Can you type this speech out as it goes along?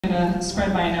going to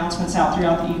spread my announcements out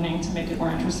throughout the evening to make it more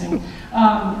interesting.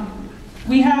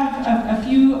 We have a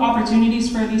few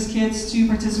opportunities for these kids to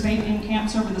participate in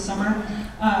camps over the summer.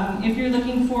 If you're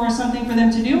looking for something for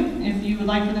them to do, if you would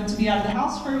like for them to be out of the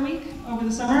house for a week over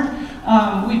the summer,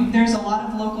 there's a lot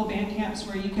of local band camps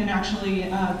where you can actually,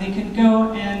 they can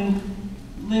go and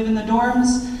live in the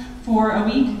dorms for a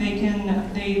week. They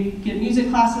get music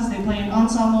classes, they play in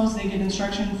ensembles, they get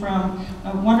instruction from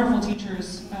wonderful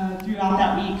teachers throughout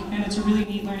that week, and it's a really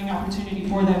neat learning opportunity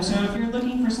for them. So if you're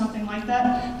looking for something like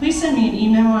that, please send me an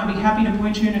email. I'd be happy to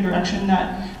point you in a direction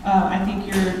that I think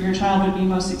your child would be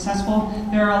most successful.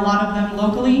 There are a lot of them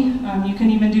locally. You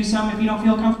can even do some if you don't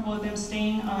feel comfortable with them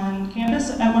staying on campus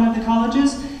at one of the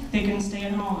colleges. They can stay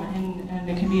at home, and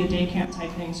it can be a day camp type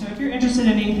thing. So if you're interested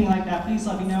in anything like that, please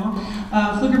let me know.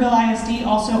 Pflugerville ISD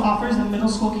also offers a middle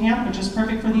school camp, which is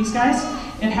perfect for these guys.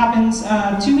 It happens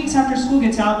 2 weeks after school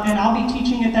gets out, and I'll be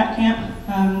teaching at that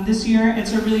camp this year.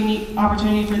 It's a really neat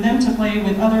opportunity for them to play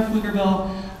with other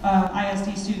Pflugerville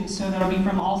ISD students, so that'll be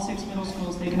from all 6 middle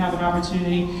schools. They can have an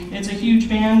opportunity. It's a huge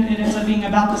band. It ends up being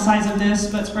about the size of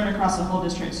this, but spread across the whole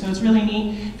district. So it's really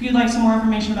neat. If you'd like some more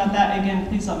information about that, again,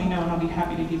 please let me know, and I'll be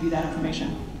happy to give you that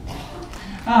information.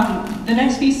 The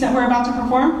next piece that we're about to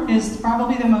perform is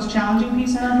probably the most challenging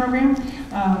piece in our program.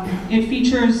 It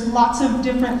features lots of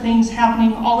different things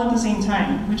happening all at the same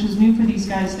time, which is new for these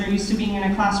guys. They're used to being in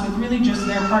a class with really just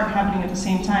their part happening at the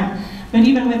same time. But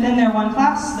even within their one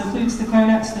class, the flutes, the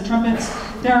clarinets, the trumpets,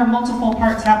 there are multiple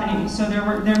parts happening. So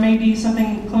there may be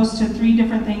something close to 3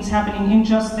 different things happening in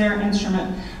just their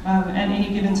instrument at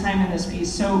any given time in this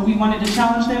piece. So we wanted to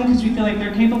challenge them because we feel like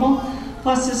they're capable.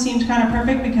 Plus, this seemed kind of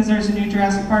perfect because there's a new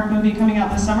Jurassic Park movie coming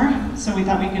out this summer, so we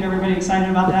thought we'd get everybody excited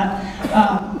about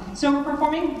that. So we're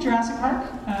performing Jurassic Park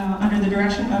under the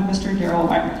direction of Mr. Darryl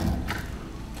Wyrick.